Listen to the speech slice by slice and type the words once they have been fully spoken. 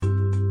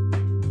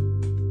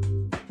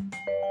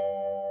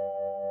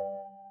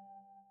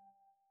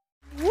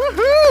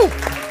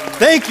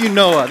Thank you,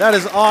 Noah. That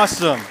is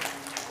awesome.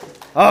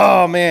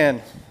 Oh,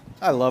 man.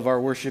 I love our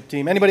worship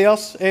team. Anybody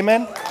else?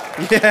 Amen?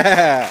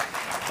 Yeah.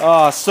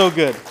 Oh, so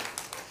good.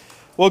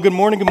 Well, good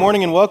morning,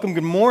 and welcome.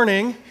 Good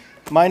morning.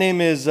 My name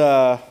is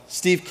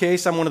Steve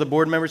Case. I'm one of the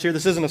board members here.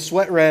 This isn't a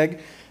sweat rag.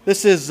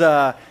 This is,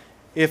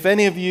 if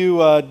any of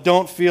you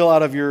don't feel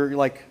out of your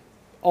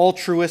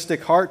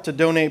altruistic heart to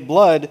donate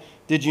blood,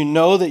 did you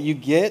know that you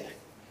get,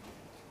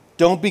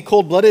 don't be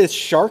cold-blooded, it's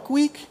Shark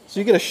Week?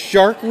 So you get a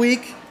Shark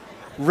Week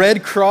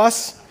Red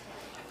Cross.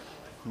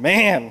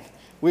 Man,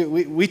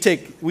 we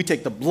take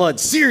the blood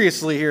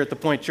seriously here at the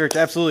Point Church,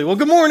 absolutely. Well,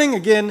 good morning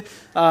again.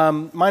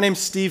 My name's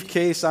Steve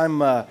Case.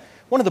 I'm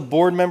one of the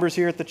board members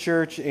here at the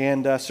church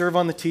and serve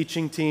on the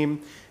teaching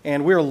team.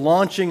 And we're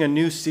launching a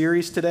new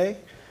series today,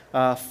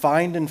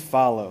 Find and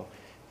Follow.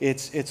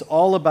 It's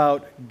all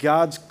about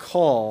God's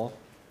call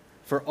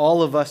for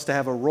all of us to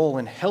have a role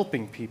in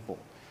helping people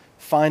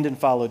find and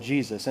follow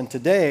Jesus. And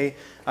today,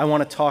 I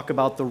want to talk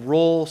about the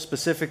role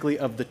specifically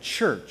of the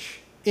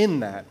church in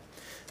that.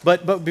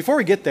 But before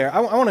we get there, I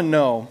want to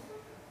know,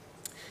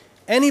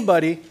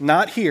 anybody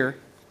not here,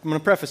 I'm going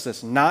to preface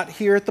this, not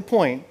here at the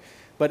Point,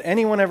 but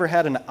anyone ever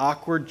had an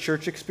awkward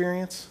church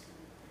experience?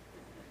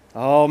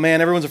 Oh man,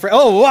 everyone's afraid.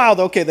 Oh wow,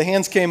 okay, the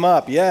hands came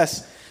up,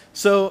 yes.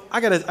 So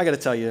I gotta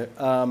tell you,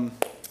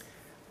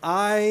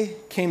 I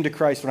came to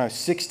Christ when I was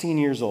 16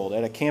 years old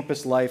at a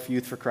Campus Life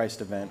Youth for Christ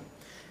event.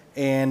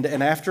 And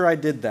after I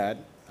did that,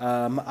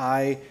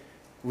 I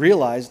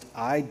realized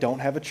I don't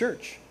have a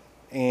church.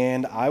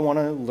 And I want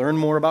to learn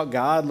more about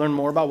God, learn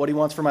more about what He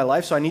wants for my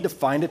life, so I need to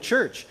find a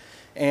church.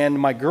 And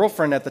my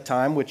girlfriend at the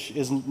time, which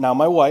is now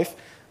my wife,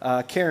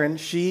 Karen,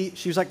 she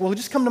was like, well,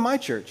 just come to my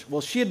church.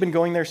 Well, she had been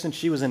going there since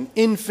she was an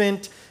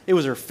infant. It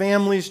was her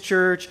family's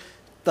church.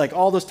 Like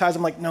all those ties,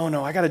 I'm like,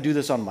 no, I got to do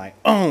this on my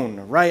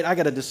own, right? I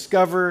got to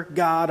discover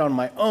God on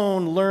my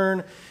own,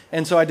 learn.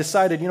 And so I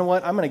decided, you know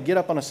what? I'm going to get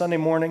up on a Sunday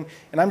morning,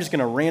 and I'm just going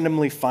to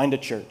randomly find a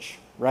church,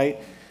 right?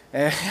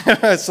 And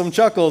some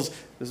chuckles.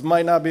 This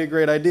might not be a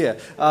great idea.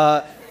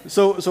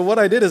 So what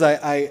I did is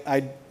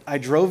I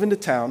drove into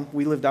town.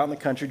 We lived out in the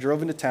country,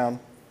 drove into town.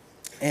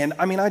 And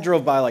I mean, I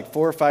drove by like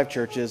 4 or 5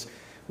 churches,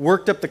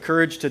 worked up the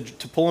courage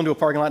to pull into a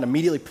parking lot and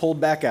immediately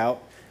pulled back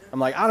out. I'm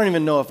like, I don't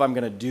even know if I'm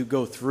going to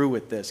go through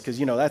with this because,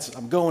 you know,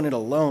 I'm going it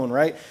alone,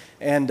 right?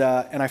 And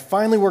I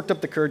finally worked up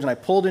the courage and I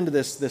pulled into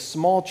this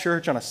small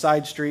church on a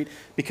side street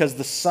because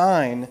the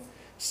sign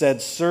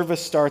said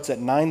service starts at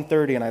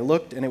 9:30, and I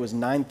looked and it was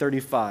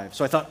 9:35.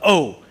 So I thought,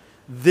 oh,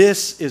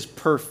 this is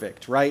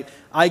perfect, right?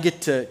 I get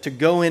to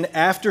go in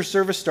after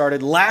service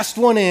started, last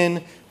one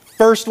in,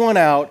 first one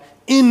out,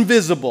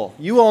 invisible.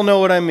 You all know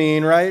what I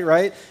mean,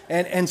 right?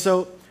 And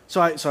so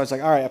I was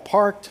like, all right, I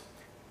parked.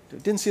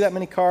 Didn't see that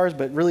many cars,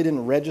 but really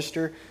didn't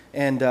register.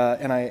 And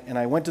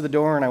I went to the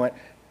door and I went,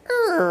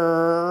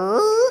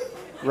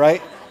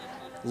 right?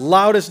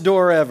 Loudest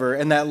door ever.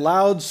 And that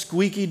loud,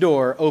 squeaky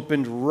door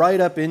opened right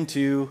up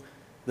into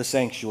the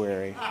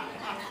sanctuary.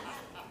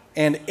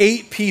 And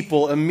 8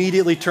 people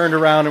immediately turned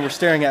around and were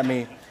staring at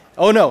me.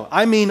 Oh no,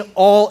 I mean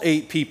all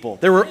 8 people.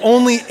 There were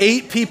only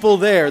 8 people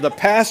there, the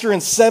pastor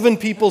and 7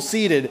 people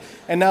seated,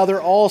 and now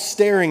they're all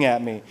staring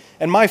at me.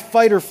 And my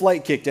fight or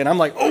flight kicked in. I'm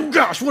like, oh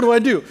gosh, what do I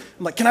do?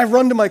 I'm like, can I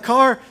run to my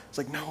car? It's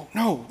like, no,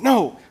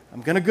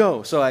 I'm gonna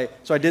go. So I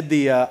did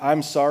the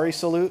I'm sorry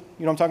salute.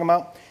 You know what I'm talking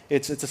about?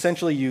 It's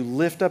essentially you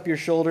lift up your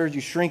shoulders, you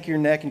shrink your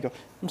neck, and you go,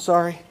 I'm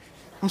sorry.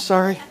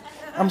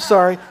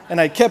 And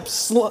I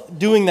kept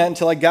doing that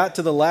until I got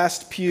to the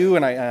last pew,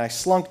 and I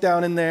slunk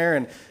down in there,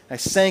 and I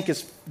sank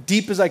as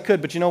deep as I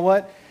could. But you know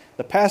what?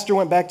 The pastor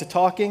went back to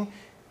talking,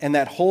 and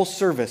that whole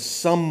service,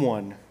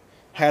 someone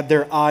had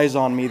their eyes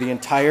on me the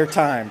entire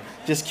time.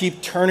 Just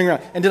keep turning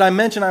around. And did I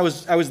mention I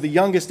was the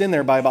youngest in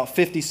there by about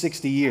 50,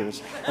 60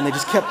 years? And they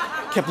just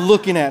kept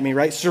looking at me,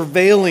 right?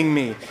 Surveilling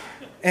me.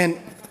 And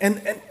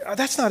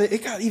that's not it.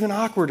 It got even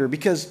awkwarder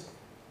because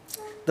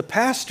the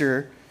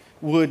pastor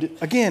would,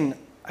 again,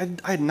 I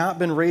had not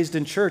been raised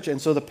in church,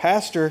 and so the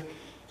pastor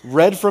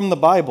read from the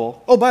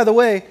Bible. Oh, by the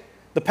way,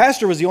 the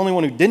pastor was the only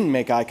one who didn't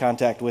make eye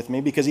contact with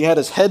me because he had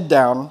his head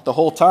down the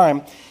whole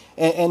time,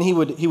 and he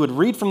would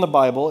read from the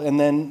Bible, and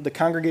then the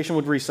congregation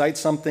would recite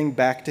something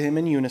back to him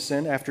in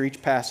unison after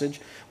each passage,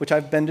 which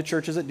I've been to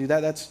churches that do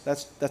that.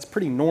 That's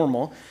pretty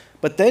normal.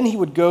 But then he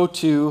would go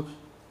to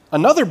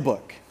another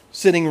book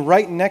sitting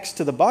right next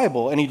to the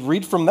Bible, and he'd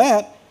read from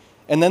that.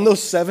 And then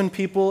those 7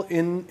 people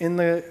in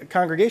the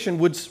congregation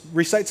would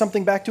recite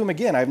something back to him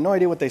again. I have no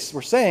idea what they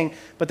were saying,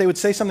 but they would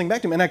say something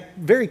back to him. And I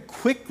very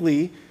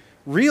quickly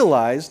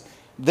realized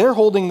they're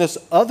holding this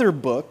other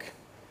book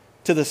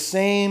to the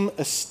same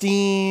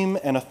esteem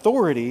and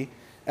authority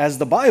as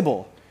the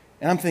Bible.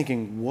 And I'm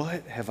thinking,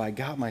 what have I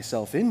got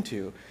myself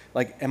into?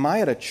 Like, am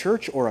I at a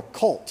church or a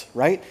cult,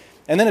 right?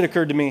 And then it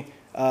occurred to me,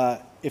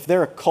 if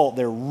they're a cult,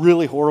 they're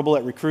really horrible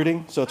at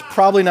recruiting, so it's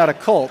probably not a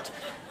cult.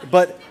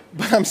 But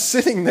I'm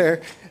sitting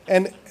there,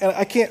 and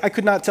I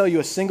could not tell you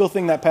a single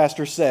thing that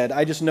pastor said.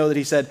 I just know that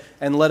he said,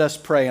 and let us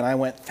pray. And I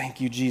went, thank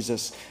you,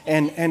 Jesus.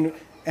 And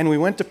we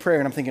went to prayer,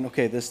 and I'm thinking,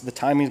 okay, the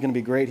timing is going to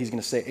be great. He's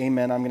going to say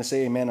amen. I'm going to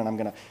say amen, and I'm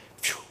going to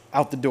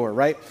out the door,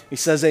 right? He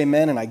says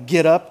amen, and I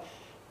get up.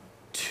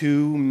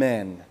 2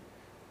 men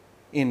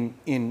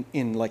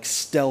in like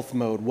stealth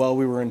mode while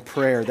we were in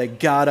prayer. They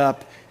got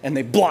up and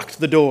they blocked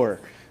the door.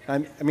 I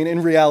mean,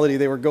 in reality,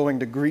 they were going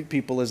to greet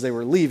people as they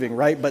were leaving,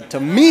 right? But to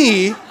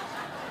me,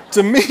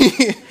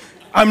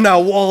 I'm now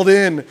walled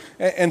in.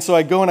 And so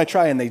I go and I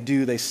try, and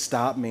they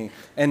stop me.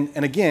 And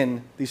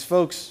again, these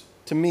folks,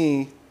 to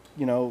me,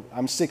 you know,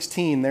 I'm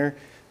 16,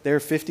 they're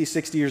 50,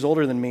 60 years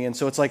older than me, and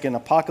so it's like an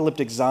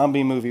apocalyptic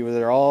zombie movie where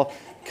they're all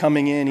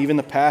coming in, even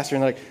the pastor,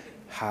 and they're like,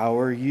 how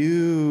are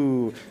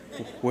you?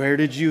 Where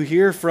did you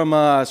hear from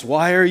us?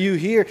 Why are you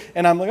here?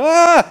 And I'm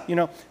like, you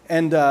know,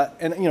 and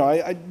you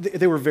know,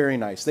 they were very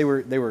nice. They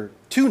were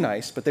too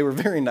nice, but they were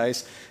very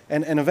nice.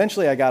 And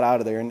eventually I got out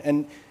of there.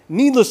 And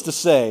needless to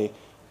say,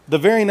 the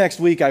very next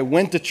week I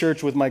went to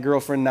church with my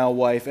girlfriend, now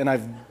wife, and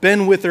I've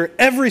been with her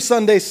every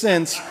Sunday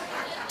since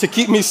to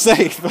keep me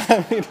safe.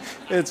 I mean,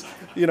 it's,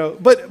 you know,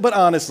 but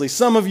honestly,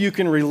 some of you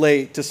can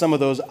relate to some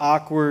of those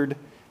awkward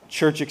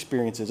church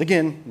experiences.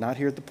 Again, not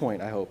here at the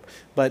point, I hope.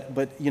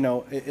 But you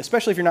know,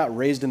 especially if you're not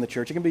raised in the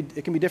church, it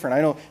can be different.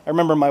 I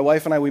remember my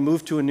wife and I, we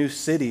moved to a new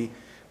city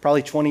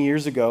probably 20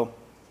 years ago,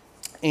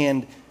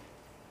 and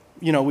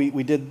you know,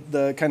 we did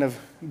the kind of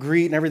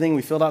greet and everything.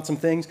 We filled out some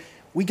things.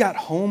 We got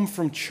home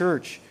from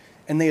church,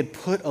 and they had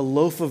put a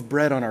loaf of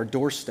bread on our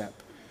doorstep.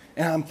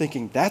 And I'm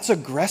thinking, that's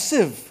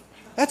aggressive.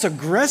 That's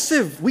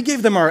aggressive. We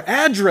gave them our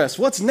address.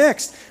 What's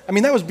next? I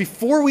mean, that was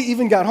before we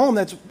even got home.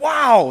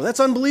 That's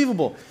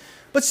unbelievable.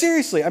 But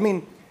seriously, I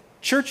mean,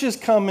 churches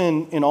come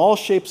in all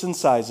shapes and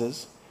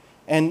sizes,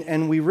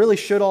 and we really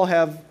should all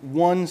have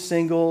one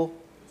single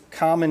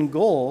common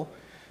goal,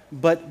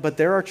 but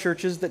there are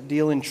churches that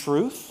deal in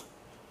truth,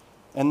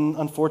 and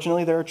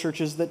unfortunately there are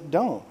churches that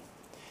don't.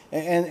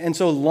 And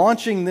so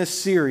launching this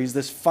series,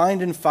 this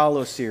Find and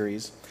Follow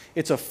series,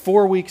 it's a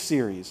 4-week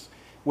series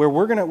where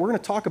we're gonna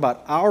talk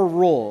about our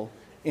role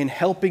in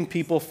helping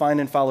people find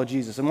and follow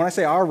Jesus. And when I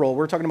say our role,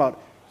 we're talking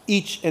about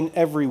each and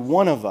every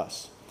one of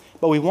us.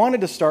 But we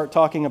wanted to start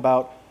talking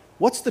about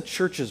what's the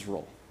church's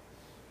role?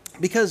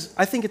 Because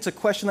I think it's a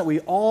question that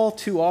we all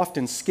too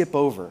often skip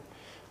over.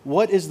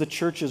 What is the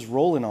church's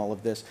role in all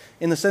of this?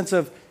 In the sense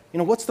of, you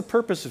know, what's the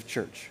purpose of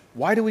church?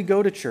 Why do we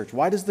go to church?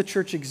 Why does the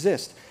church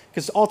exist?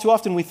 Because all too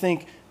often we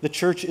think the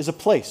church is a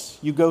place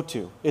you go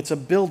to. It's a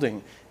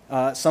building.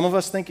 Some of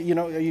us think, you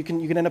know, you can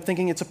end up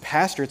thinking it's a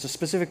pastor. It's a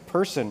specific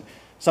person.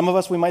 Some of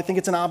us, we might think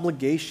it's an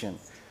obligation.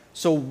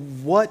 So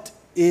what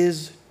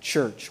is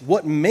church?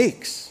 What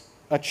makes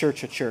a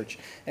church a church?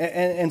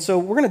 And so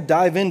we're going to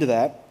dive into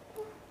that.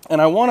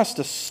 And I want us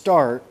to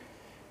start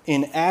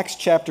in Acts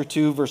chapter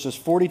 2, verses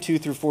 42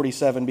 through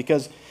 47,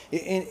 because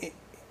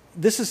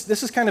this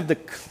is kind of the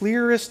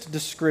clearest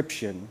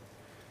description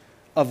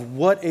of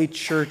what a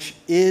church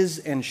is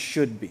and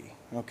should be,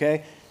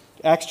 okay?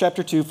 Acts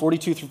chapter 2,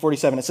 42 through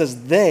 47, it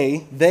says,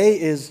 they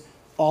is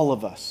all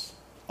of us,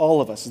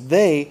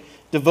 they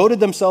devoted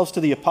themselves to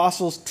the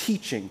apostles'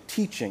 teaching,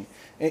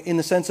 in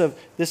the sense of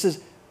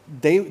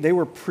they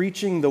were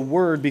preaching the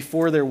word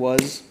before there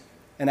was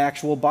an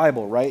actual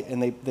Bible, right?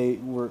 And they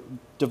were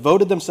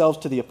devoted themselves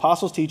to the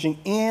apostles' teaching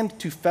and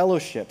to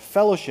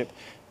fellowship,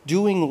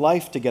 doing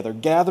life together,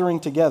 gathering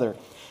together,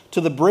 to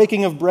the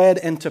breaking of bread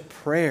and to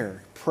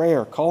prayer,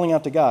 calling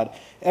out to God.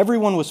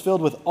 Everyone was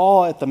filled with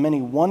awe at the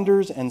many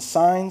wonders and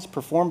signs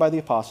performed by the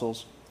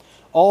apostles.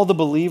 All the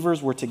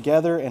believers were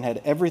together and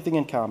had everything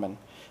in common.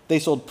 They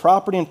sold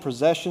property and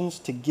possessions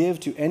to give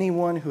to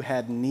anyone who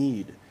had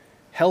need,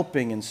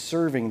 helping and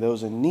serving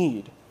those in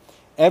need.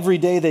 Every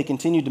day they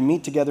continued to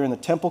meet together in the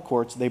temple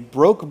courts. They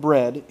broke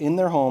bread in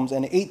their homes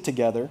and ate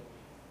together,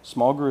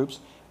 small groups,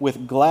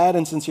 with glad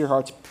and sincere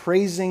hearts,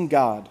 praising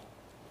God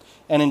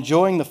and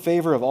enjoying the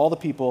favor of all the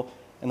people.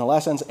 And the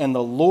last sentence, and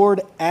the Lord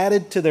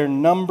added to their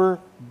number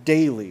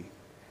daily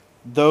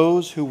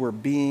those who were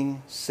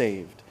being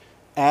saved.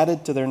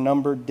 Added to their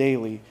number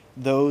daily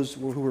those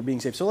who were being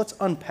saved. So let's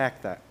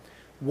unpack that.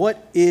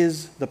 What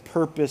is the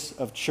purpose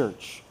of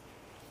church?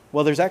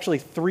 Well, there's actually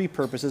 3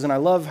 purposes, and I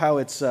love how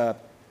it's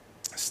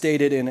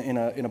stated in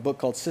a book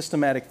called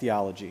Systematic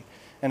Theology.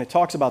 And it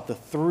talks about the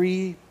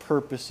 3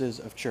 purposes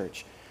of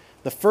church.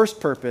 The first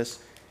purpose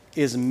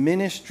is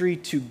ministry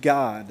to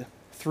God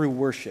through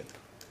worship.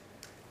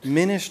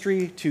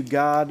 Ministry to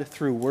God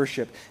through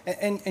worship.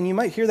 And you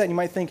might hear that and you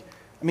might think,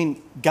 I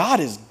mean, God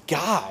is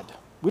God.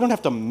 We don't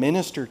have to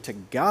minister to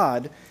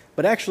God,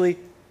 but actually,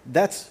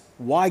 that's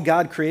why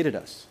God created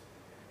us.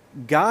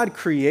 God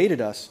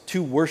created us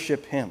to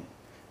worship Him.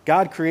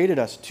 God created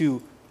us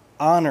to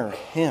honor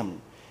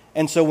Him.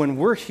 And so when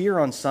we're here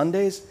on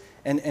Sundays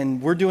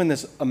and we're doing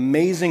this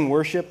amazing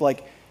worship,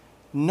 like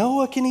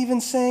Noah can even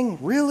sing,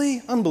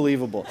 really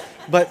unbelievable.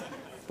 But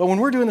when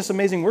we're doing this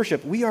amazing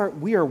worship, we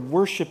are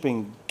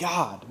worshiping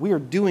God. We are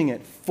doing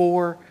it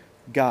for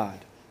God.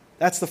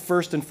 That's the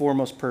first and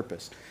foremost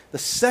purpose. The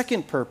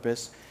second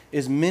purpose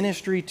is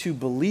ministry to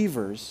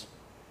believers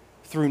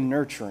through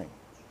nurturing.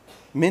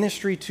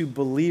 Ministry to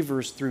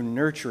believers through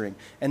nurturing.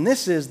 And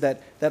this is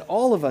that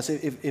all of us,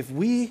 if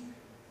we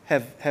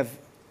have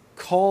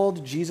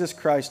called Jesus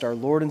Christ our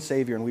Lord and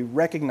Savior and we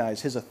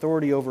recognize his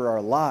authority over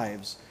our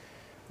lives,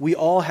 we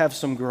all have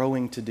some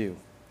growing to do.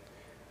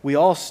 We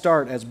all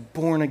start as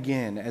born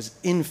again, as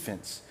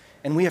infants,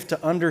 and we have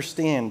to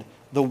understand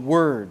the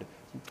Word,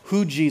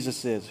 who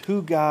Jesus is,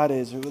 who God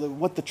is,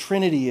 what the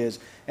Trinity is,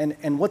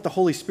 and what the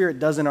Holy Spirit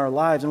does in our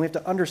lives. And we have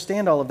to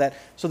understand all of that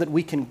so that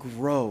we can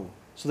grow,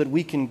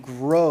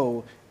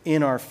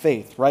 in our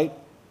faith, right?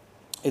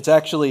 It's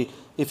actually,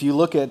 if you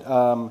look at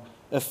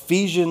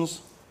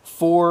Ephesians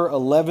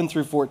 4:11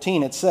 through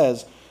 14, it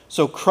says,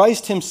 "So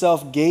Christ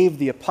himself gave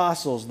the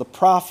apostles, the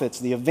prophets,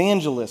 the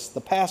evangelists, the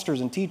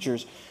pastors and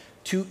teachers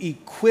to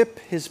equip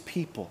his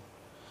people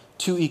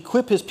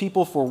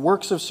for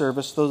works of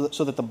service so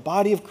that the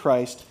body of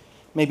Christ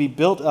may be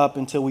built up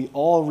until we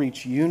all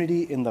reach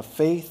unity in the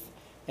faith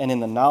and in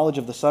the knowledge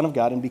of the Son of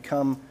God and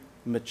become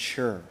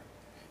mature,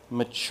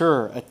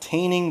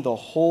 attaining the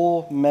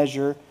whole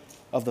measure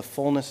of the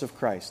fullness of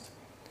Christ."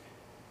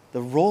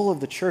 The role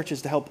of the church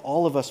is to help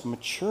all of us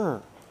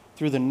mature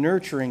through the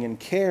nurturing and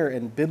care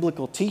and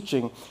biblical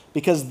teaching,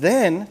 because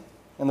then,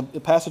 and the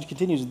passage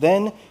continues,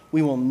 then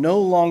we will no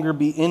longer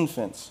be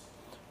infants,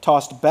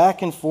 tossed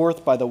back and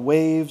forth by the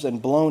waves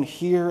and blown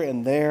here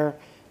and there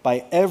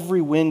by every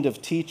wind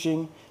of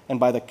teaching and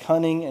by the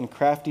cunning and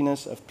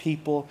craftiness of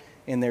people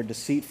in their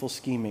deceitful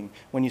scheming.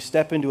 When you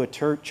step into a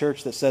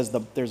church that says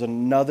there's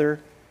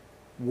another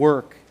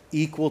work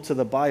equal to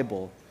the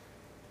Bible,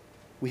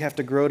 we have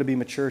to grow to be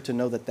mature to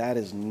know that that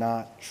is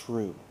not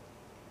true.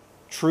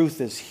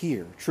 Truth is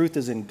here. Truth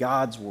is in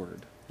God's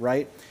Word,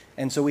 right?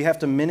 And so we have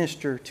to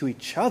minister to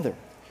each other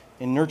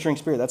in nurturing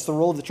spirit. That's the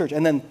role of the church.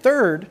 And then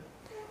third,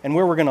 and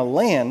where we're going to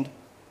land,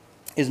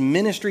 is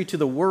ministry to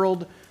the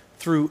world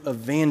through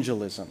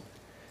evangelism.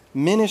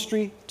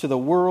 Ministry to the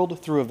world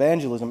through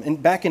evangelism.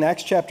 And back in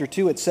Acts chapter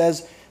 2, it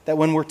says that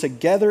when we're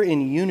together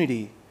in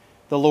unity,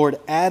 the Lord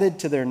added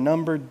to their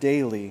number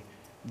daily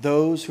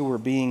those who were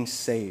being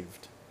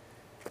saved.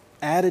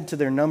 Added to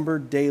their number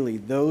daily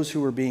those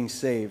who were being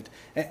saved.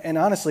 And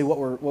honestly, what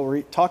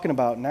we're talking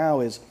about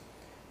now is,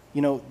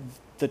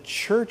 the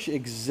church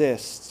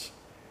exists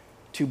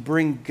to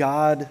bring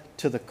God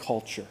to the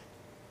culture,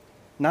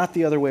 not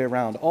the other way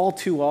around. All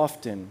too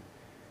often,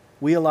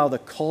 we allow the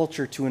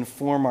culture to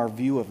inform our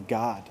view of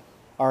God,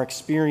 our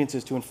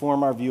experiences to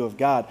inform our view of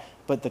God.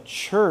 But the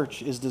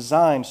church is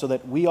designed so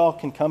that we all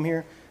can come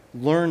here,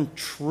 learn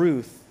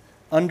truth,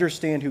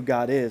 understand who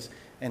God is,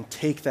 and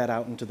take that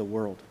out into the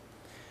world.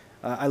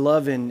 I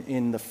love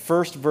in the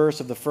first verse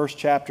of the first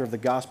chapter of the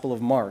Gospel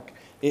of Mark,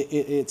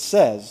 it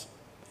says,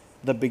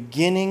 the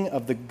beginning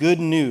of the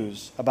good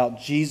news about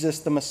Jesus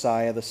the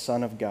Messiah, the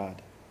Son of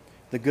God.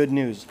 The good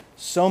news.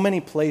 So many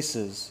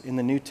places in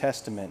the New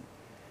Testament,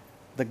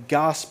 the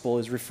gospel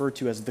is referred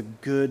to as the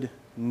good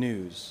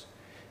news.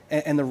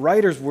 And the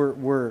writers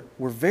were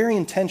very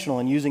intentional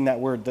in using that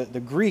word. The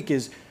Greek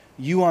is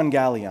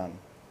euangelion.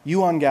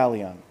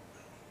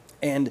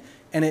 And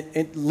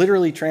it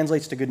literally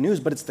translates to good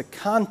news, but it's the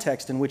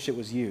context in which it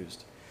was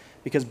used.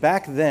 Because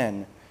back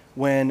then,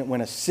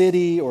 when a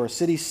city or a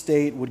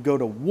city-state would go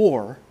to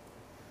war,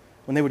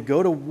 and they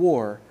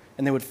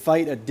would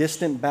fight a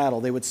distant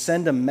battle, they would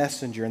send a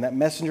messenger, and that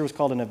messenger was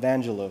called an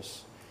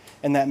evangelos.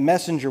 And that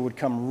messenger would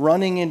come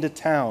running into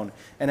town,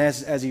 and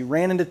as he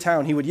ran into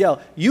town, he would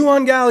yell,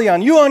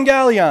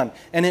 euangelion,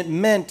 and it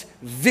meant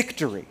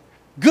victory.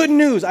 Good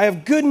news, I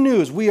have good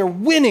news. We are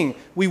winning.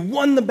 We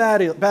won the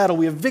battle.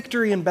 We have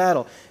victory in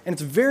battle. And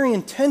it's very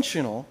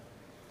intentional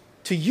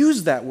to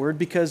use that word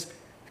because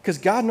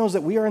God knows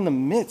that we are in the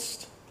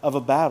midst of a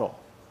battle.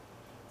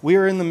 We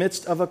are in the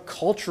midst of a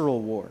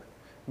cultural war.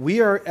 We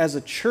are, as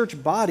a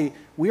church body,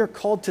 we are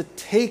called to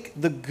take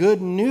the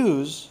good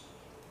news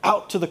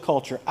out to the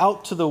culture,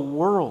 out to the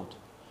world.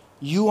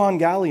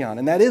 Euangelion.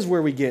 And that is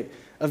where we get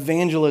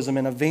evangelism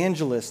and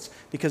evangelists,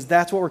 because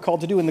that's what we're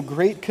called to do in the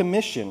Great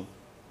Commission.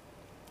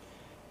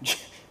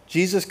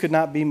 Jesus could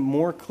not be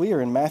more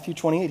clear. In Matthew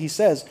 28, he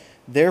says,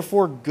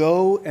 "Therefore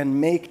go and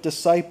make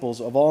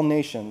disciples of all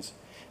nations,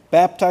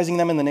 baptizing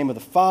them in the name of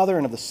the Father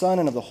and of the Son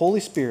and of the Holy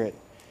Spirit,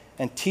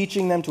 and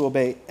teaching them to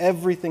obey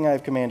everything I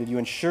have commanded you.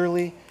 And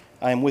surely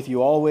I am with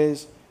you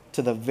always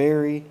to the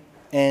very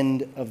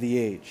end of the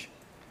age."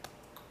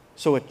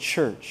 So a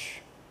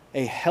church,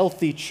 a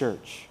healthy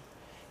church,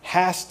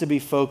 has to be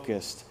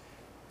focused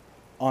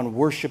on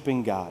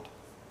worshiping God,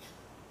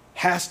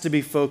 has to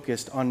be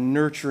focused on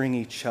nurturing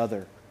each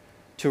other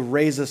to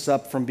raise us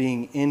up from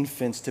being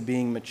infants to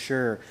being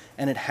mature.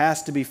 And it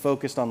has to be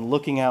focused on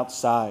looking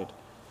outside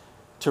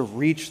to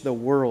reach the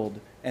world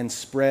and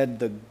spread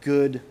the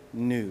good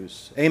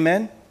news.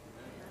 Amen?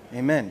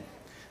 Amen.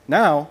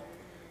 Now,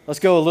 let's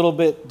go a little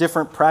bit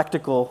different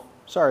practical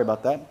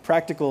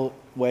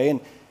way. And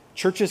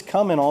churches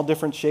come in all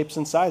different shapes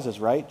and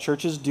sizes, right?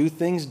 Churches do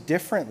things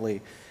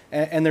differently.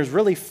 And there's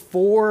really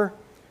four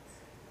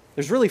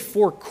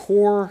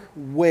core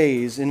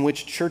ways in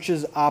which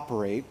churches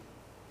operate,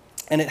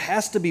 and it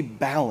has to be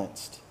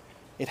balanced.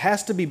 It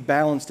has to be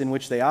balanced in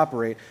which they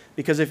operate,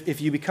 because if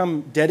you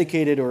become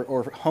dedicated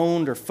or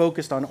honed or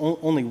focused on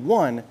only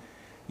one,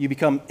 you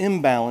become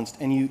imbalanced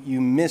and you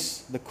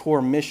miss the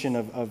core mission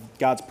of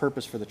God's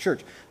purpose for the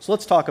church. So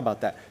let's talk about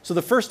that. So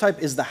the first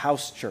type is the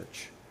house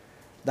church.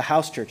 The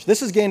house church. This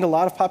has gained a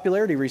lot of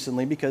popularity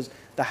recently because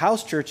the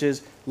house church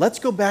is, let's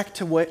go back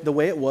to the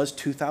way it was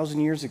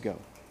 2,000 years ago.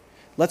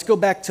 Let's go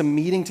back to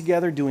meeting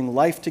together, doing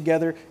life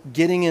together,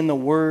 getting in the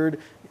Word,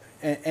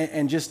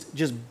 and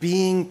just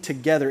being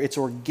together. It's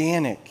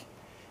organic.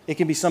 It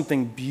can be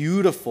something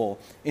beautiful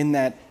in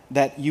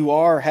that you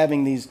are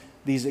having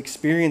these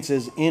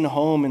experiences in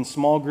home, in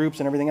small groups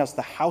and everything else,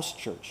 the house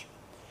church.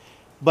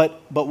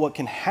 But what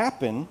can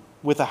happen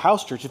with a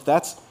house church, if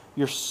that's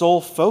your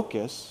sole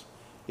focus,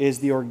 is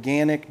the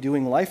organic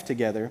doing life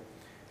together,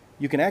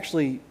 you can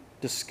actually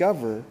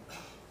discover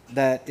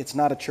that it's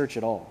not a church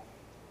at all.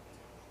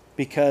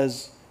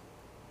 Because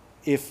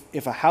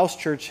if a house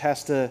church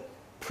has to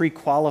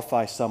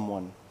pre-qualify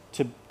someone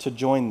to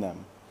join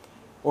them,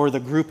 or the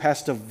group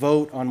has to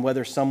vote on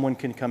whether someone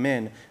can come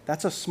in,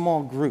 that's a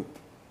small group.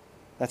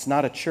 That's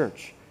not a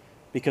church.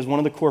 Because one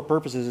of the core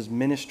purposes is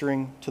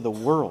ministering to the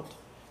world,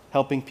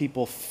 helping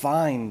people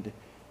find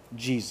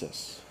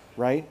Jesus,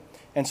 right?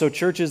 And so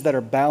churches that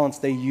are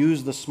balanced, they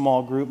use the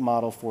small group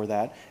model for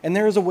that. And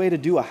there is a way to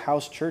do a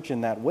house church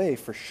in that way,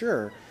 for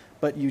sure,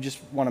 but you just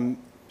want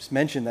to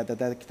mention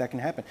that can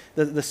happen.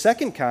 The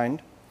second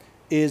kind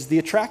is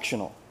the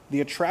attractional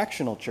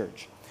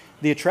church.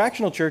 The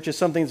attractional church is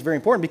something that's very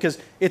important because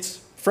it's,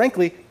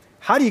 frankly,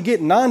 how do you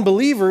get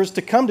non-believers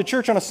to come to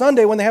church on a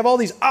Sunday when they have all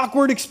these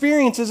awkward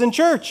experiences in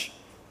church,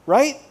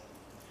 right?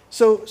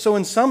 So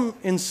in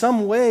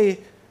some way,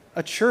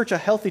 a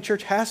healthy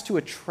church has to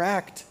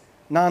attract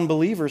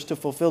non-believers to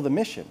fulfill the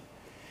mission.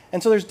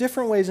 And so there's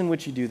different ways in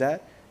which you do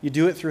that. You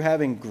do it through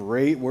having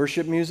great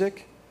worship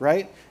music,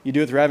 right? You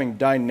do it through having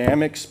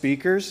dynamic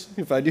speakers.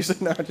 If I do so,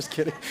 no, just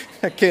kidding.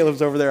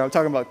 Caleb's over there. I'm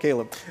talking about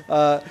Caleb.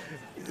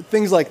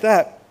 Things like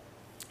that.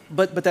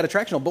 But that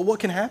attractional. But what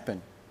can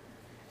happen?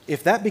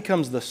 If that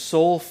becomes the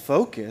sole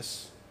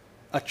focus,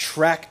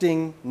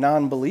 attracting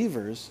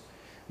non-believers,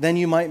 then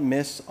you might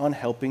miss on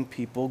helping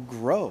people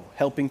grow,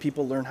 helping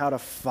people learn how to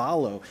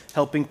follow,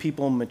 helping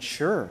people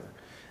mature.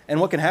 And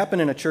what can happen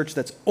in a church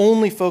that's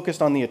only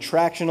focused on the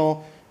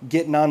attractional,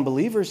 get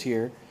non-believers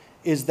here,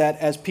 is that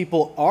as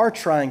people are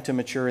trying to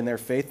mature in their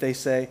faith, they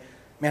say,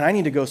 man, I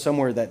need to go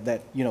somewhere that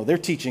they're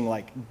teaching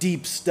like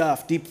deep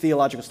stuff, deep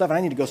theological stuff, and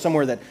I need to go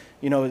somewhere that,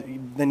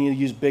 then you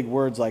use big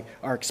words like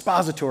our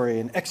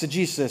expository and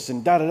exegesis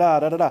and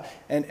da-da-da,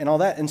 and all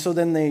that. And so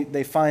then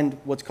they find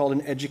what's called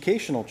an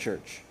educational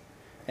church.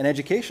 An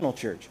educational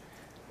church.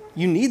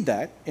 You need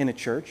that in a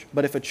church,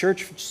 but if a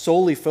church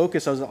solely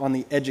focuses on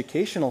the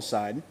educational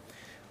side,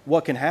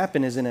 what can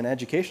happen is in an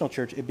educational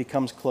church, it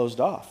becomes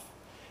closed off.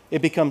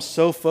 It becomes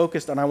so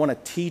focused on I want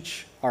to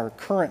teach our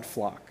current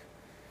flock.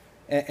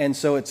 And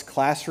so it's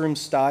classroom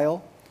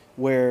style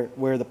where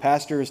the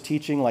pastor is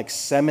teaching like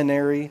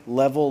seminary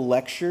level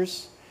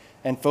lectures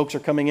and folks are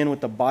coming in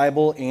with the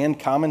Bible and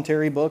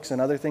commentary books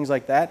and other things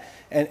like that.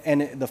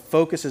 And the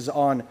focus is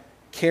on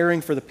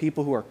caring for the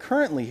people who are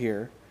currently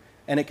here.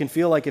 And it can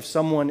feel like if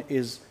someone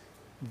is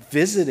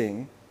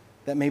visiting,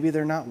 that maybe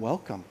they're not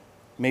welcome.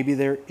 Maybe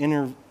they're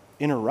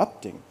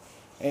interrupting.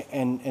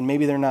 And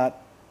maybe they're not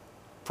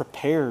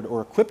prepared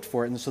or equipped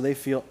for it. And so they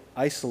feel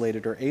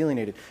isolated or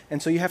alienated.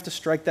 And so you have to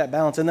strike that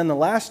balance. And then the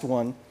last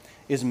one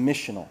is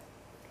missional.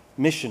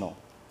 Missional.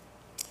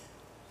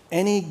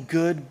 Any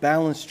good,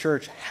 balanced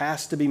church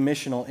has to be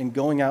missional in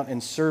going out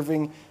and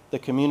serving the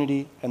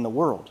community and the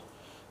world,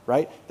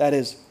 right? That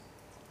is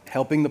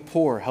helping the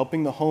poor,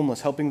 helping the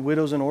homeless, helping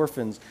widows and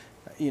orphans,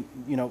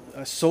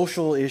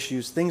 social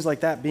issues, things like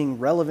that being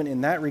relevant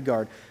in that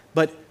regard.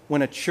 But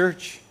when a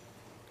church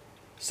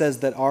says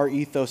that our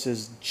ethos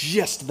is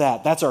just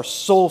that's our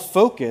sole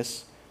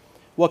focus,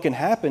 what can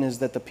happen is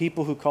that the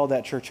people who call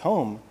that church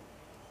home,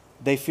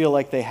 they feel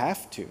like they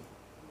have to.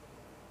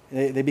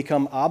 They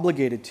become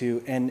obligated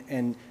to,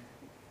 and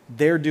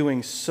they're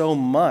doing so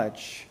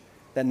much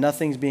that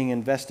nothing's being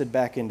invested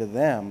back into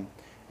them,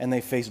 and they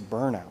face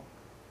burnout.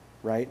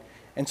 Right?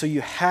 And so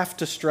you have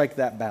to strike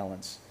that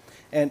balance.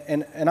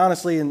 And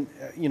honestly,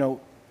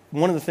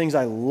 one of the things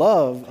I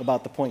love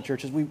about the Point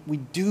Church is we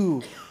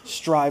do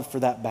strive for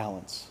that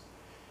balance.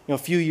 A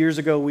few years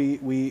ago,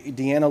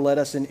 Deanna led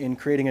us in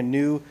creating a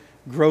new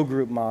grow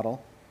group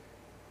model.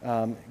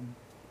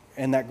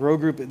 And that grow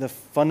group, the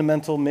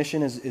fundamental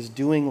mission is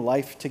doing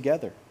life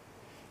together.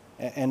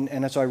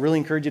 And so I really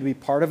encourage you to be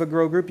part of a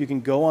grow group. You can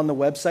go on the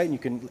website and you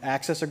can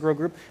access a grow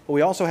group. But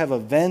we also have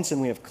events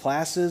and we have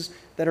classes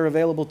that are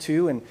available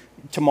too. And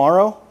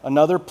tomorrow,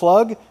 another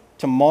plug,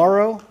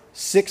 tomorrow,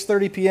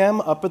 6:30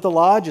 p.m. up at the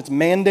lodge. It's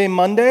Manday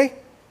Monday,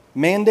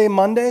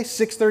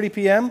 6:30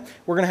 p.m.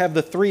 We're going to have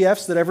the 3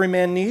 F's that every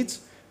man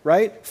needs,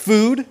 right?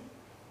 Food,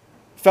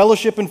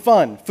 fellowship, and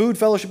fun. Food,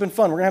 fellowship, and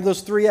fun. We're going to have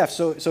those 3 F's.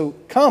 So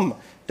come.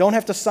 Don't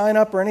have to sign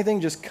up or anything.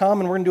 Just come,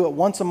 and we're going to do it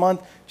once a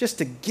month just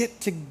to get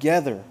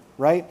together.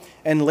 Right?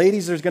 And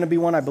ladies, there's going to be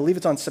one, I believe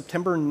it's on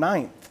September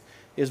 9th,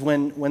 is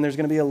when there's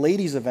going to be a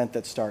ladies event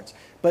that starts.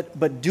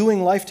 But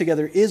doing life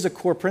together is a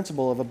core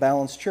principle of a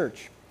balanced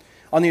church.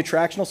 On the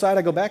attractional side,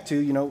 I go back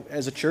to,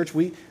 as a church,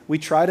 we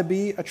try to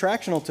be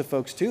attractional to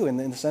folks too, in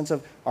the sense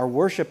of our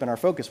worship and our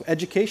focus.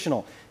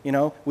 Educational,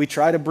 we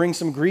try to bring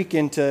some Greek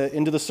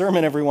into the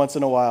sermon every once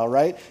in a while,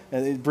 right?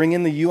 Bring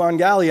in the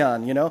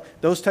euangelion,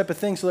 those type of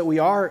things, so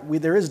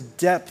that there is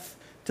depth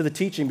to the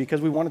teaching,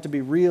 because we want it to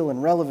be real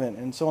and relevant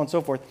and so on and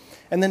so forth.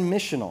 And then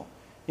missional.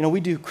 We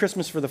do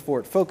Christmas for the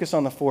Fort, Focus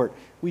on the Fort.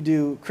 We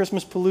do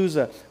Christmas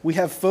Palooza. We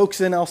have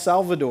folks in El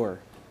Salvador,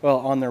 well,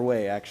 on their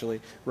way,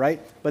 actually, right?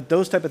 But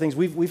those type of things.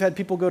 We've had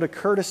people go to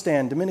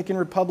Kurdistan, Dominican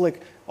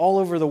Republic, all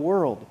over the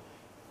world,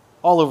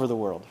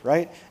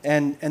 right?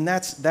 And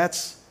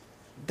that's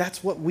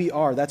what we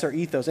are. That's our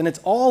ethos. And it's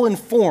all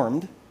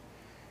informed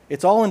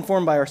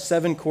by our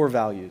 7 core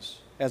values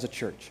as a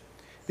church.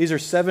 These are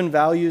 7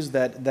 values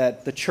that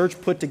the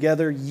church put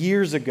together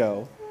years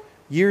ago.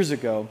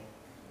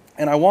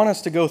 And I want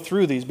us to go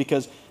through these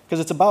because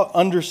it's about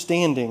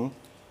understanding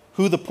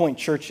who the Point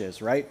Church is,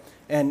 right?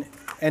 And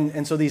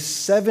so these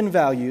 7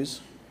 values,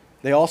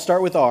 they all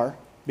start with R,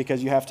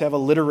 because you have to have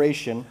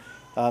alliteration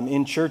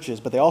in churches,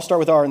 but they all start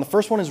with R. And the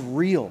first one is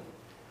real.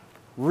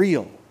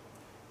 Real.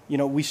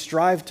 We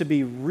strive to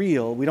be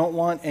real. We don't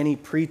want any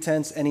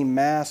pretense, any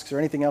masks, or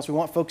anything else. We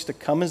want folks to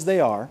come as they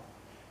are,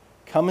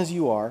 come as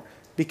you are,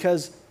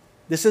 because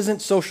this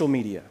isn't social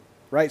media.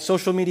 Right?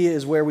 Social media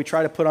is where we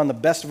try to put on the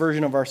best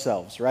version of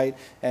ourselves, right?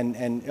 And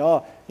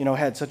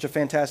had such a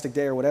fantastic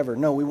day or whatever.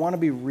 No, we want to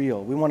be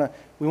real. We want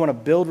to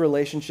build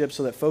relationships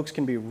so that folks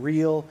can be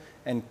real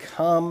and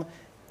come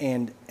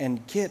and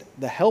get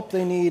the help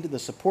they need, the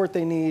support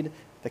they need,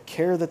 the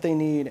care that they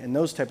need, and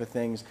those type of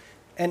things.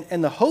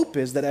 And the hope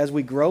is that as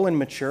we grow and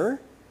mature,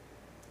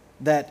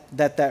 that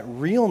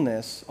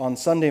realness on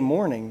Sunday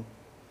morning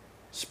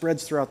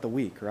spreads throughout the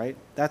week, right?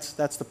 That's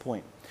the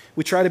point.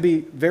 We try to be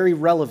very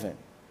relevant.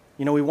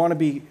 We want to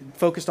be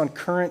focused on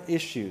current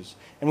issues,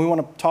 and we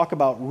want to talk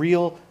about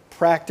real,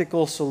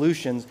 practical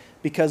solutions,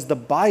 because the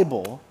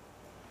Bible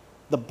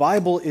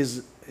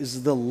is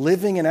the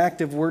living and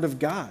active Word of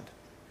God.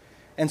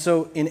 And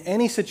so in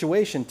any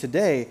situation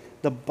today,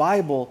 the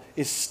Bible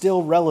is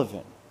still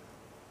relevant.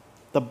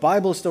 The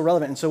Bible is still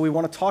relevant, and so we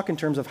want to talk in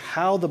terms of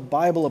how the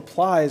Bible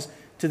applies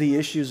to the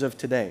issues of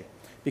today,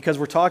 because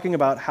we're talking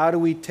about how do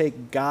we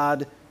take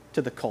God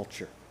to the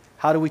culture?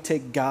 How do we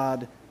take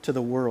God to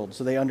the world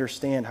so they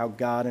understand how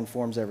God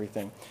informs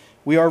everything?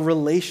 We are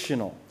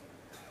relational.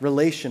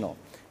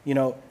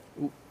 One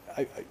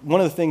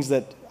of the things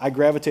that I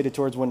gravitated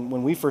towards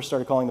when we first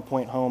started calling the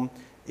Point home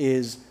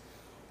is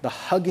the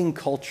hugging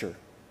culture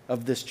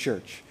of this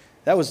church.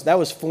 That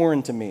was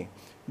foreign to me,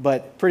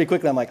 but pretty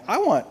quickly I'm like, I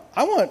want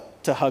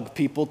to hug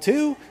people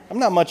too. I'm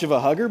not much of a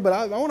hugger, but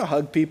I want to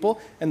hug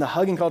people. And the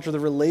hugging culture, the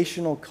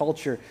relational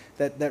culture,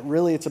 that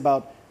really it's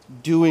about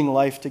doing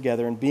life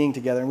together and being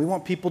together. And we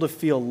want people to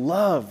feel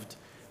loved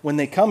when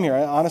they come here.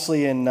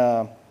 Honestly, in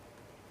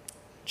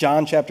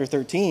John chapter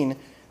 13,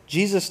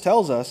 Jesus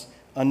tells us,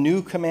 "A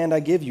new command I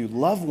give you,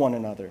 love one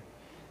another.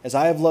 As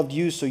I have loved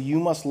you, so you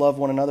must love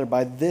one another.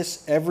 By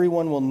this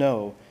everyone will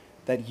know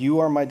that you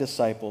are my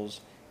disciples,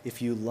 if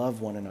you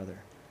love one another."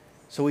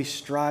 So we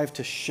strive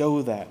to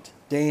show that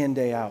day in,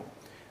 day out.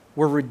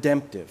 We're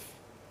redemptive.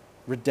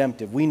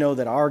 We know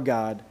that our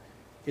God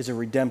is a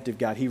redemptive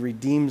God. He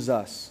redeems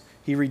us.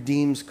 He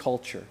redeems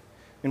culture.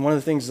 And one of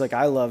the things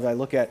I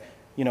look at,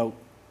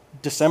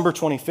 December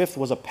 25th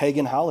was a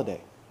pagan holiday.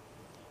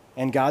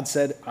 And God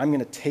said, I'm going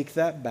to take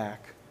that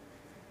back.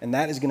 And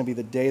that is going to be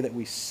the day that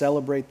we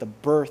celebrate the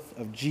birth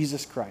of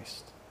Jesus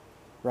Christ,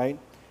 right?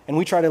 And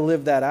we try to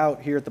live that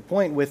out here at the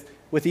Point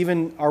with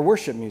even our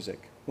worship music.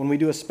 When we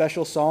do a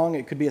special song,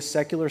 it could be a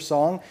secular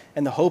song.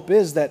 And the hope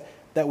is that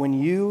when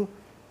you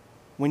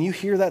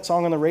hear that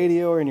song on the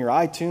radio or in your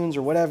iTunes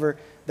or whatever,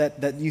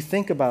 that you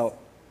think about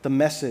the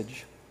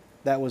message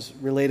that was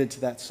related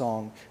to that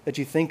song, that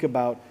you think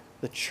about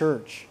the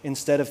church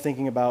instead of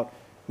thinking about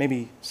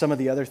maybe some of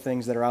the other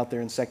things that are out there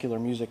in secular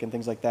music and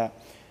things like that.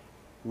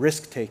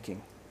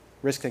 Risk-taking.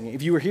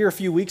 If you were here a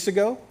few weeks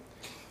ago,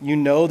 you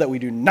know that we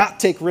do not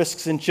take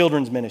risks in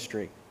children's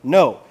ministry.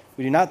 No,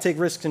 we do not take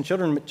risks in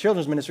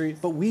children's ministry,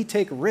 but we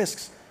take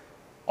risks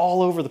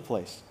all over the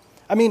place.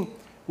 I mean,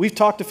 we've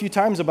talked a few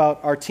times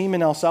about our team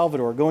in El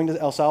Salvador, going to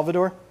El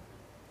Salvador.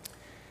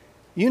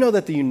 You know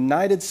that the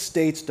United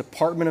States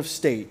Department of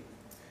State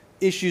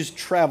issues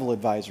travel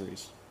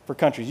advisories for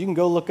countries. You can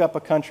go look up a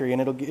country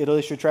and it'll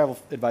issue a travel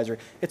advisory.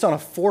 It's on a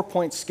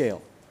 4-point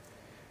scale.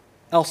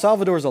 El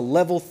Salvador is a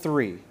level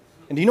 3.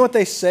 And do you know what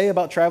they say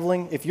about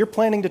traveling? If you're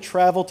planning to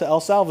travel to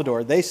El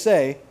Salvador, they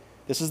say,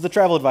 this is the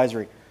travel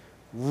advisory,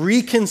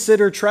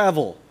 reconsider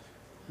travel.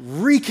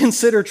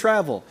 Reconsider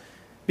travel.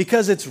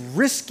 Because it's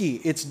risky,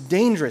 it's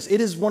dangerous.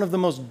 It is one of the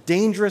most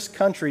dangerous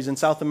countries in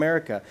South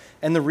America.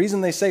 And the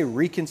reason they say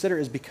reconsider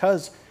is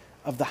because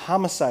of the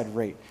homicide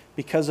rate,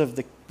 because of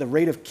the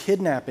rate of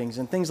kidnappings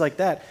and things like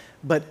that.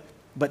 But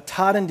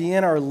Todd and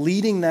Deanna are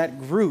leading that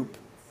group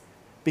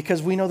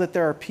because we know that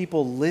there are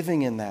people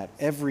living in that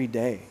every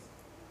day.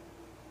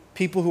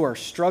 People who are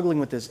struggling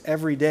with this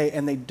every day,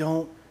 and they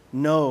don't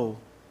know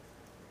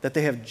that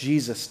they have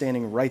Jesus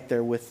standing right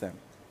there with them.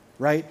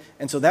 right?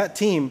 And so that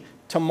team,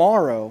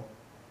 tomorrow,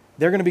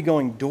 they're going to be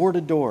going door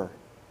to door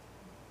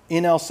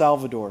in El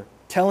Salvador,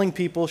 telling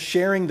people,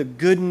 sharing the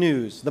good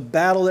news, the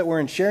battle that we're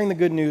in, sharing the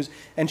good news,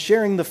 and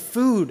sharing the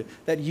food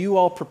that you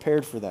all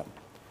prepared for them.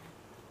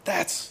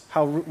 That's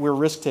how we're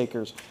risk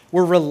takers.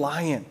 We're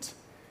reliant.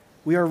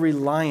 We are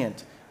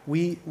reliant.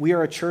 We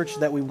are a church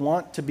that we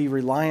want to be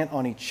reliant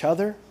on each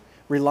other,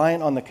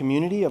 reliant on the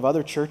community of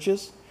other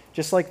churches,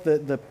 just like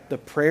the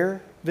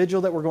prayer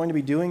vigil that we're going to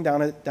be doing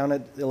down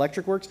at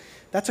Electric Works.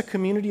 That's a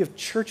community of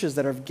churches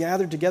that are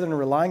gathered together and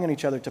relying on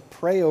each other to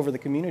pray over the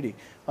community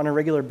on a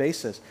regular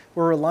basis.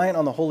 We're reliant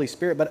on the Holy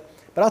Spirit. But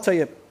I'll tell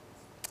you,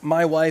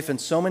 my wife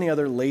and so many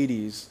other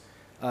ladies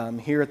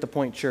here at the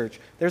Point Church,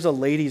 there's a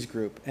ladies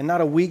group, and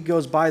not a week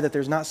goes by that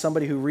there's not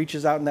somebody who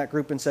reaches out in that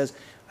group and says,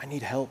 I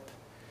need help.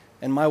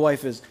 And my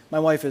wife is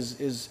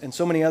and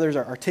so many others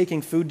are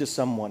taking food to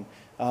someone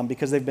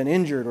because they've been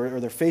injured or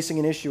they're facing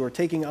an issue or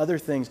taking other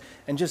things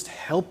and just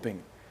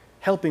helping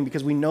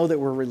because we know that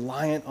we're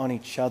reliant on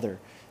each other.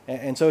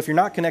 And so if you're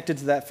not connected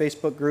to that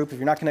Facebook group, if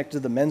you're not connected to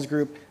the men's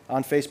group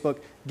on Facebook,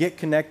 get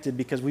connected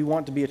because we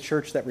want to be a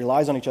church that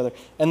relies on each other.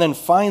 And then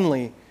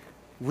finally,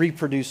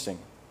 reproducing.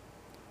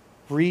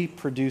 We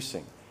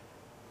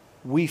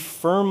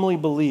firmly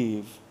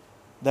believe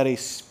that a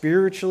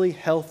spiritually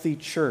healthy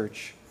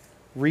church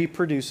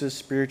reproduces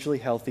spiritually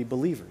healthy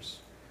believers.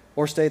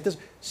 Or state this,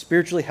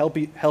 spiritually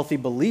healthy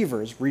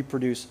believers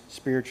reproduce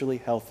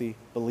spiritually healthy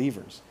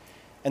believers.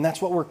 And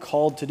that's what we're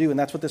called to do, and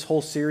that's what this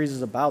whole series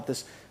is about,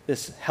 this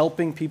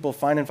helping people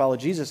find and follow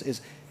Jesus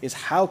is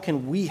how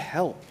can we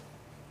help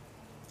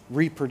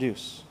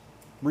reproduce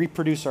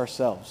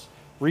ourselves,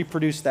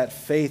 reproduce that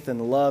faith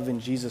and love in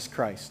Jesus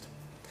Christ.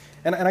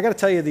 And I got to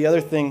tell you the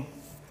other thing,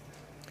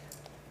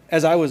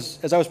 as I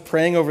was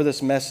praying over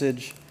this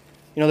message,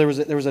 there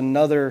was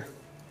another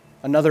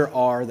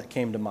R that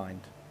came to mind.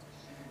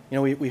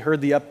 We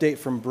heard the update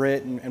from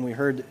Britt and we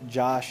heard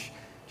Josh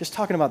just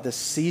talking about this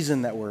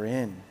season that we're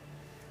in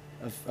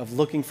of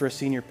looking for a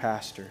senior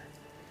pastor.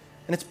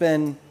 And it's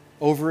been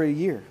over a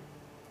year.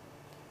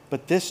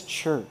 But this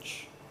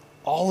church,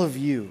 all of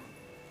you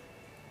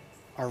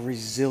are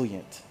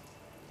resilient.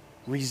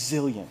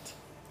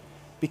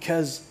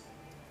 Because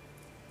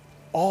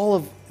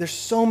there's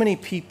so many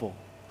people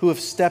who have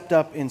stepped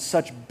up in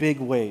such big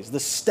ways. The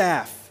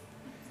staff,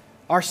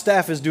 our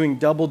staff is doing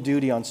double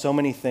duty on so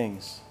many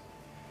things.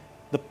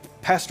 The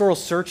pastoral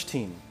search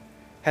team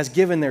has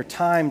given their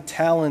time,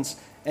 talents,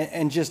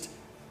 and just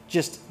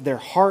their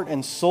heart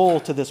and soul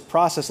to this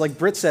process. Like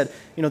Britt said,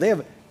 they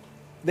have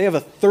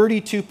a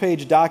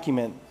 32-page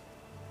document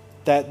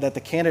that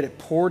the candidate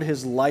poured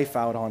his life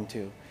out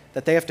onto,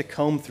 that they have to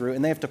comb through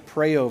and they have to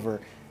pray over.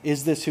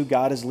 Is this who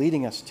God is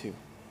leading us to?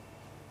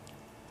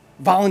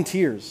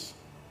 Volunteers,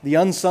 the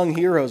unsung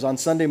heroes on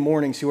Sunday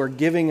mornings who are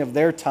giving of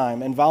their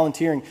time and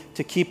volunteering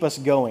to keep us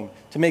going,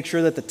 to make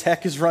sure that the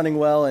tech is running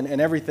well and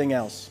everything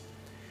else.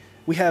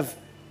 We have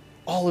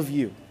all of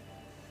you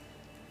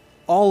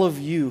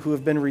who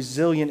have been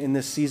resilient in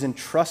this season,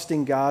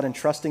 trusting God and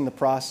trusting the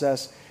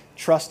process,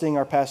 trusting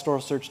our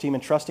pastoral search team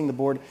and trusting the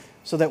board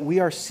so that we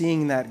are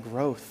seeing that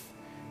growth.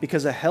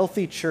 Because a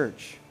healthy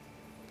church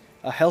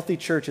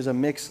is a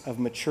mix of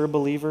mature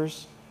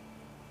believers,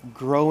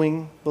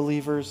 growing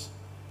believers,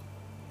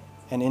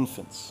 and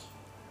infants.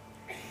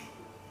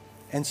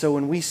 And so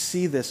when we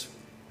see this,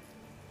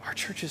 our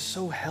church is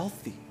so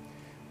healthy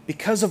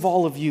because of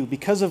all of you,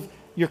 because of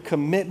your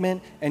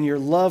commitment and your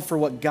love for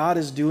what God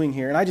is doing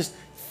here. And I just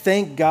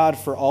thank God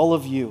for all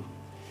of you.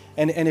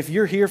 And if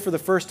you're here for the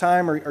first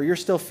time or you're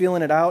still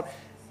feeling it out,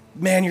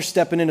 man, you're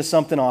stepping into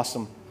something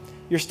awesome.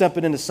 You're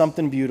stepping into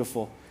something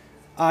beautiful.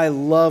 I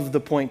love the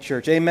Point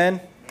Church.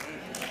 Amen?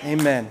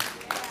 Amen.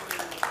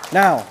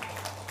 Now,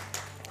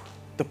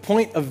 the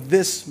point of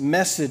this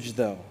message,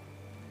 though,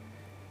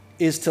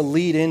 is to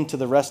lead into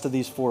the rest of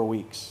these 4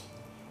 weeks.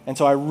 And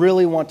so I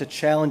really want to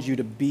challenge you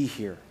to be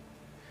here,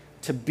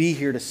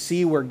 to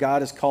see where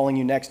God is calling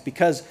you next,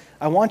 because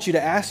I want you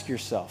to ask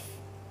yourself,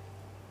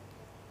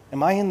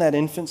 am I in that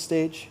infant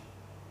stage?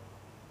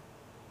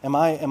 Am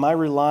I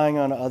relying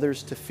on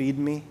others to feed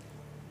me?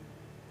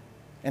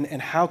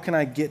 And how can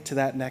I get to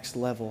that next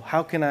level?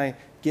 How can I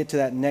get to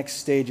that next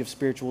stage of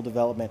spiritual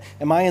development?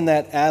 Am I in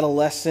that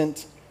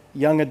adolescent,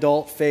 young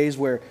adult phase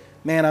where,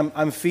 man,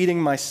 I'm feeding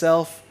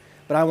myself,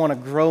 but I want to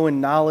grow in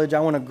knowledge.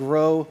 I want to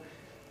grow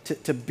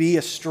to be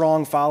a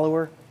strong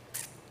follower?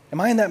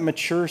 Am I in that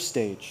mature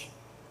stage?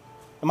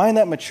 Am I in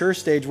that mature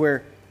stage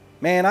where,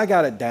 man, I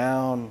got it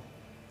down.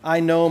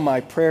 I know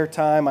my prayer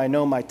time. I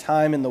know my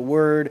time in the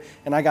Word,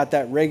 and I got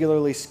that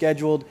regularly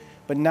scheduled.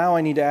 But now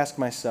I need to ask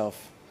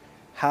myself,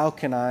 how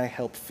can I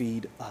help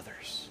feed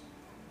others?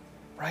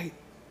 Right?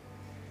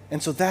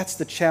 And so that's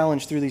the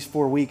challenge through these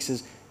 4 weeks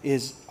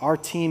is our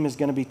team is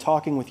going to be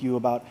talking with you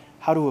about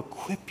how to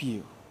equip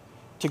you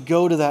to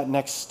go to that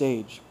next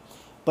stage.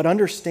 But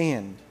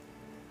understand,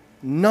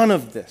 none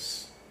of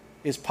this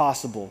is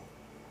possible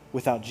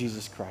without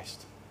Jesus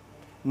Christ.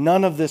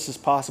 None of this is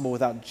possible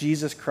without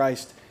Jesus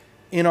Christ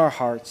in our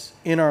hearts,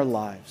 in our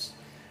lives,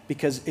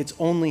 because it's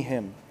only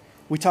Him.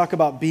 We talk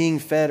about being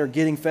fed or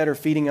getting fed or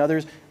feeding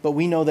others, but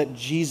we know that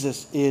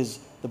Jesus is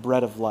the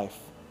bread of life.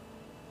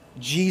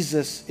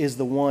 Jesus is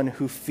the one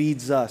who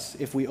feeds us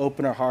if we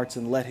open our hearts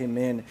and let him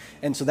in.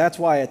 And so that's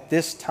why at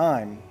this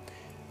time,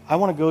 I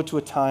want to go to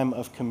a time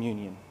of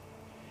communion,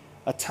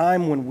 a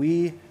time when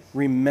we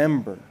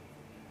remember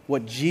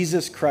what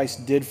Jesus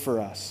Christ did for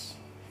us,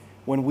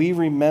 when we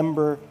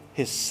remember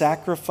his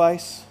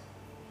sacrifice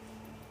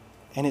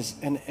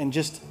and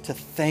just to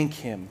thank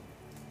him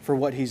for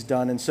what he's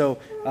done. And so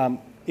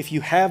if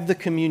you have the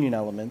communion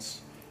elements,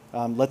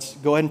 let's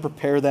go ahead and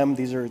prepare them.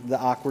 These are the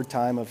awkward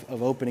time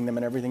of opening them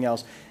and everything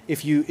else.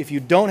 If you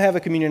don't have a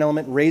communion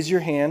element, raise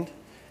your hand.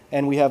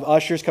 And we have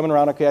ushers coming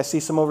around. Okay, I see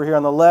some over here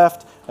on the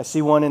left. I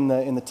see one in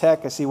the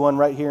tech. I see one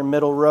right here in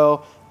middle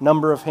row.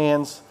 Number of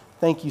hands.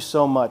 Thank you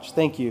so much.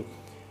 Thank you.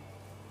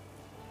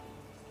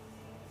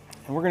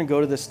 And we're going to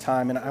go to this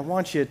time, and I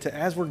want you to,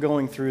 as we're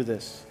going through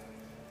this,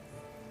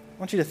 I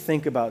want you to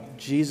think about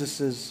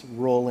Jesus'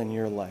 role in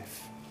your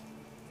life.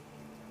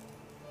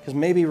 Because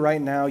maybe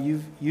right now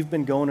you've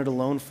been going it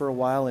alone for a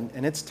while,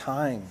 and it's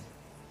time.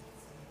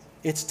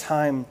 It's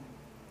time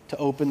to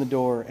open the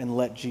door and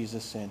let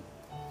Jesus in.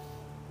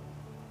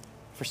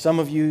 For some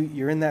of you,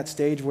 you're in that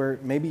stage where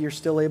maybe you're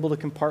still able to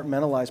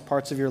compartmentalize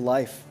parts of your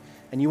life,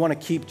 and you want to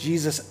keep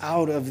Jesus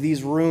out of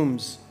these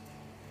rooms.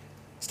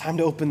 It's time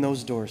to open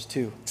those doors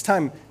too. It's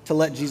time to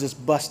let Jesus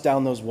bust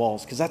down those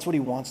walls, because that's what he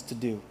wants to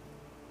do.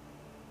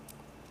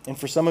 And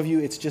for some of you,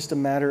 it's just a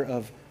matter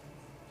of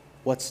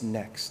what's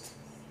next.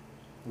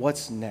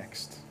 What's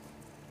next?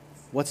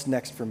 What's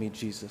next for me,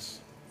 Jesus?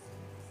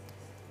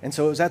 And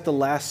so it was at the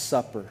Last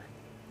Supper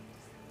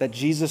that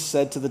Jesus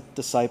said to the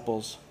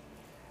disciples,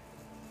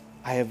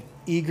 I have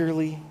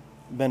eagerly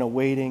been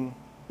awaiting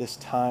this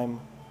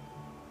time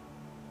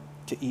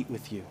to eat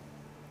with you.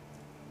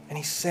 And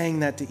he's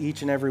saying that to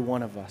each and every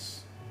one of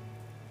us.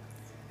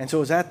 And so it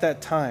was at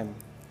that time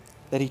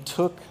that he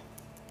took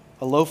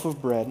a loaf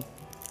of bread,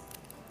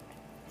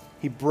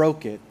 he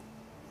broke it,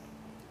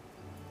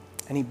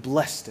 and he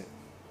blessed it.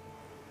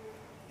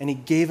 And he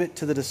gave it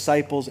to the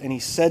disciples, and he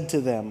said to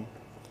them,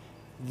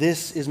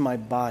 this is my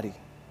body,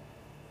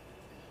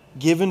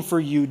 given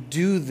for you.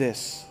 Do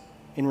this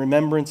in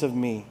remembrance of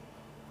me.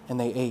 And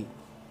they ate.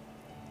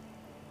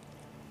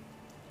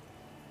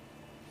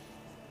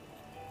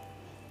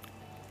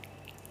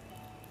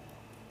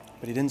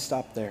 But he didn't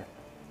stop there.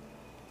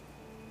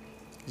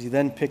 He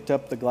then picked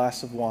up the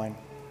glass of wine,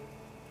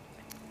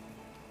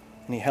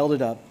 and he held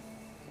it up,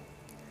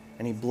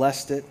 and he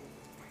blessed it,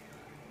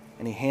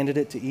 and he handed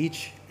it to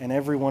each and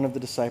every one of the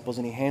disciples,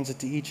 and he hands it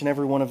to each and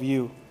every one of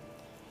you.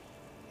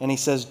 And he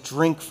says,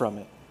 drink from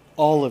it,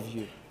 all of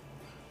you.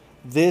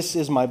 This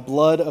is my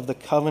blood of the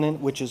covenant,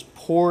 which is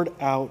poured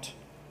out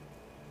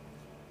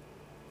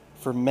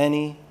for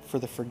many for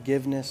the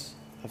forgiveness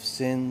of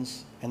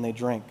sins. And they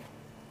drank.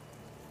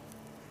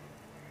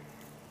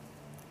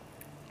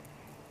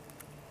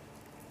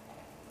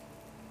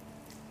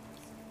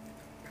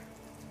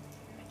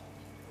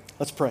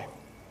 Let's pray.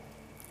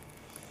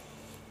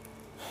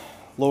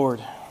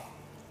 Lord,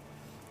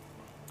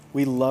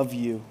 we love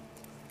you,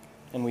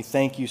 and we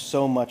thank you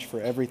so much for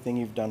everything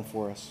you've done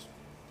for us.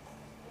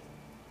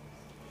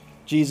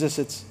 Jesus,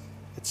 it's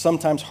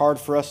sometimes hard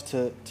for us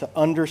to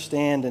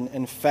understand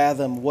and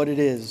fathom what it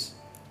is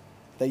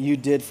that you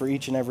did for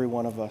each and every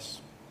one of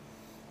us.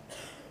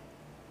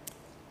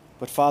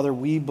 But Father,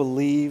 we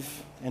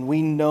believe and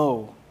we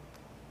know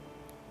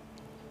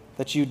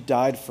that you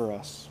died for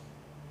us,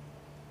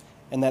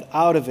 and that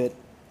out of it,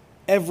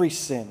 every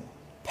sin,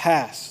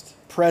 past,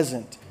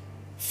 present,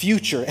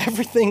 future,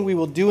 everything we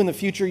will do in the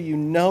future, you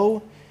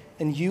know,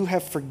 and you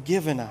have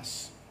forgiven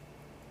us.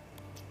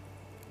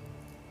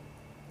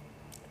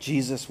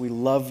 Jesus, we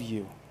love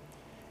you,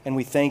 and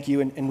we thank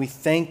you, and we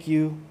thank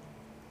you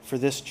for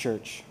this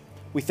church.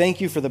 We thank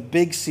you for the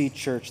Big C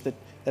church that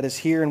is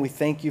here, and we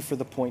thank you for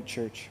the Point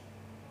Church.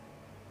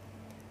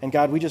 And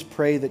God, we just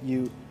pray that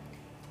you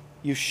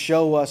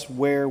show us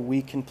where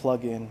we can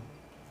plug in.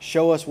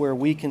 Show us where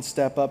we can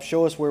step up.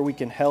 Show us where we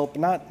can help,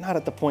 not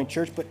at the Point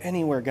Church, but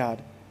anywhere,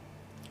 God.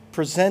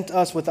 Present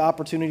us with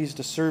opportunities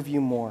to serve you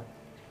more.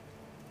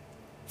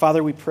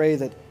 Father, we pray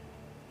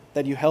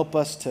that you help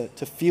us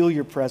to feel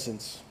your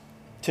presence,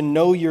 to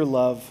know your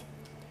love,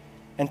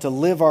 and to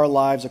live our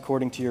lives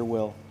according to your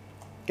will.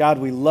 God,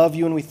 we love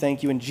you and we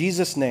thank you. In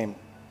Jesus' name,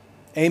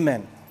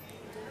 amen.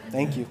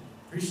 Thank you.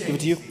 Appreciate Give it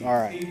to you? Steve. All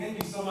right. Steve,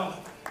 thank you so much.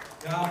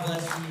 God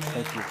bless you, man.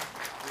 Thank you.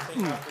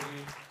 We thank God for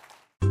you.